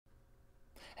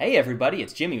Hey everybody,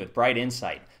 it's Jimmy with Bright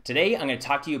Insight. Today I'm going to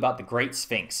talk to you about the Great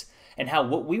Sphinx and how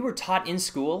what we were taught in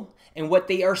school and what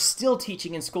they are still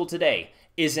teaching in school today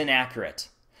is inaccurate.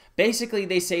 Basically,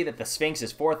 they say that the Sphinx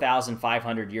is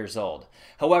 4,500 years old.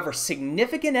 However,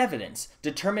 significant evidence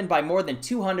determined by more than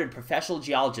 200 professional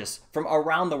geologists from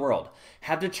around the world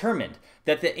have determined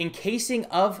that the encasing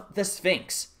of the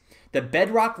Sphinx, the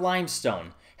bedrock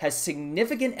limestone, has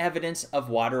significant evidence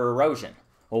of water erosion.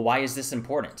 Well, why is this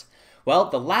important?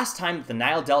 Well, the last time that the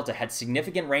Nile Delta had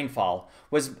significant rainfall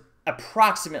was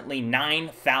approximately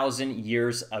 9,000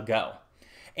 years ago.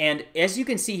 And as you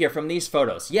can see here from these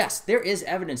photos, yes, there is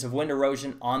evidence of wind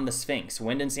erosion on the Sphinx,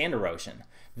 wind and sand erosion.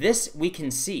 This we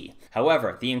can see.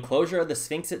 However, the enclosure of the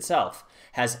Sphinx itself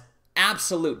has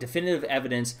absolute definitive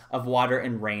evidence of water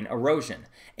and rain erosion.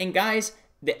 And guys,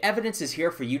 the evidence is here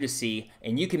for you to see,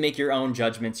 and you can make your own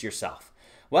judgments yourself.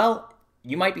 Well,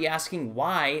 you might be asking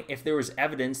why, if there was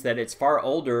evidence that it's far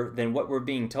older than what we're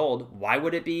being told, why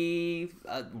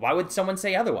would someone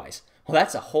say otherwise? Well,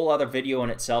 that's a whole other video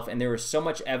in itself, and there is so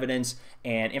much evidence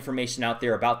and information out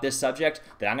there about this subject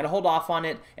that I'm going to hold off on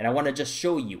it, and I want to just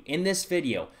show you in this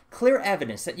video clear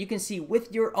evidence that you can see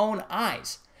with your own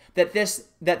eyes that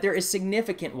there is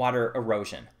significant water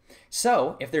erosion.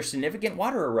 So, if there's significant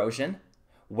water erosion,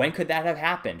 when could that have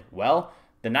happened? Well,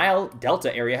 the Nile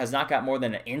Delta area has not got more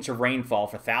than an inch of rainfall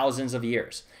for thousands of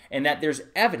years, and that there's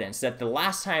evidence that the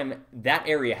last time that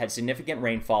area had significant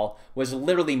rainfall was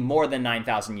literally more than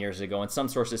 9,000 years ago, and some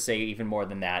sources say even more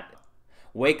than that.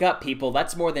 Wake up, people.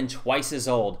 That's more than twice as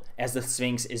old as the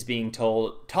Sphinx is being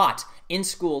taught in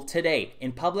school today,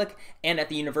 in public and at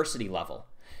the university level.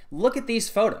 Look at these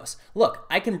photos. Look,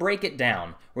 I can break it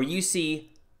down where you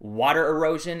see water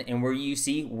erosion and where you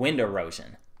see wind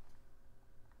erosion.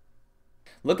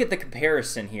 Look at the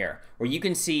comparison here, where you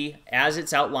can see as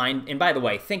it's outlined, and by the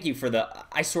way, thank you for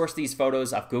I sourced these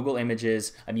photos off Google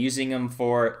Images. I'm using them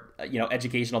for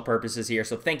educational purposes here,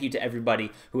 so thank you to everybody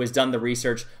who has done the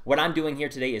research. What I'm doing here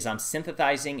today is I'm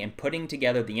synthesizing and putting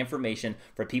together the information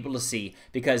for people to see,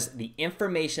 because the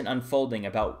information unfolding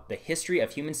about the history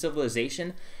of human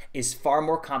civilization is far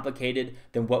more complicated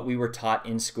than what we were taught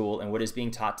in school and what is being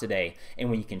taught today.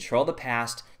 And when you control the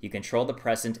past, you control the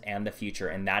present and the future,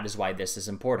 and that is why this is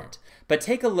important. But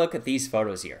take a look at these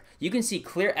photos here. You can see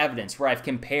clear evidence where I've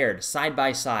compared side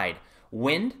by side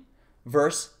wind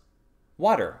versus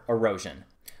water erosion.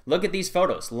 Look at these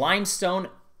photos. Limestone,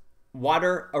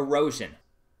 water erosion,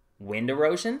 wind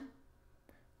erosion.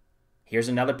 Here's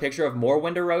another picture of more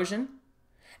wind erosion.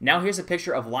 Now here's a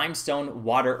picture of limestone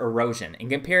water erosion,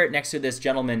 and compare it next to this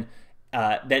gentleman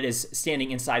that is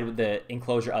standing inside the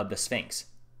enclosure of the Sphinx.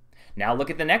 Now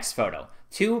look at the next photo.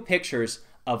 Two pictures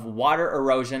of water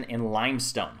erosion and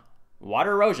limestone.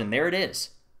 Water erosion, there it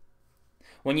is.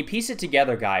 When you piece it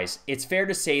together, guys, it's fair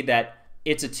to say that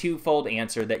it's a twofold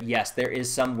answer, that yes, there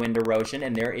is some wind erosion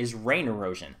and there is rain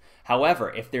erosion.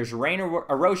 However, if there's rain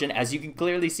erosion, as you can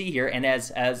clearly see here, and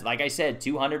as like I said,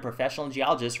 200 professional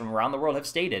geologists from around the world have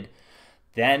stated,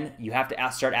 then you have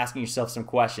to start asking yourself some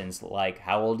questions like,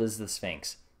 how old is the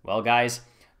Sphinx? Well, guys,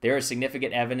 there is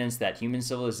significant evidence that human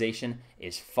civilization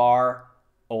is far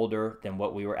older than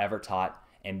what we were ever taught,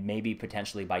 and maybe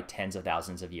potentially by tens of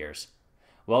thousands of years.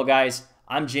 Well, guys,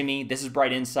 I'm Jimmy. This is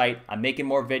Bright Insight. I'm making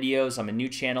more videos. I'm a new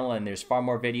channel, and there's far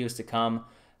more videos to come.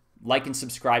 Like and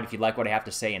subscribe if you like what I have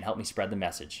to say, and help me spread the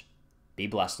message. Be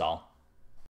blessed, all.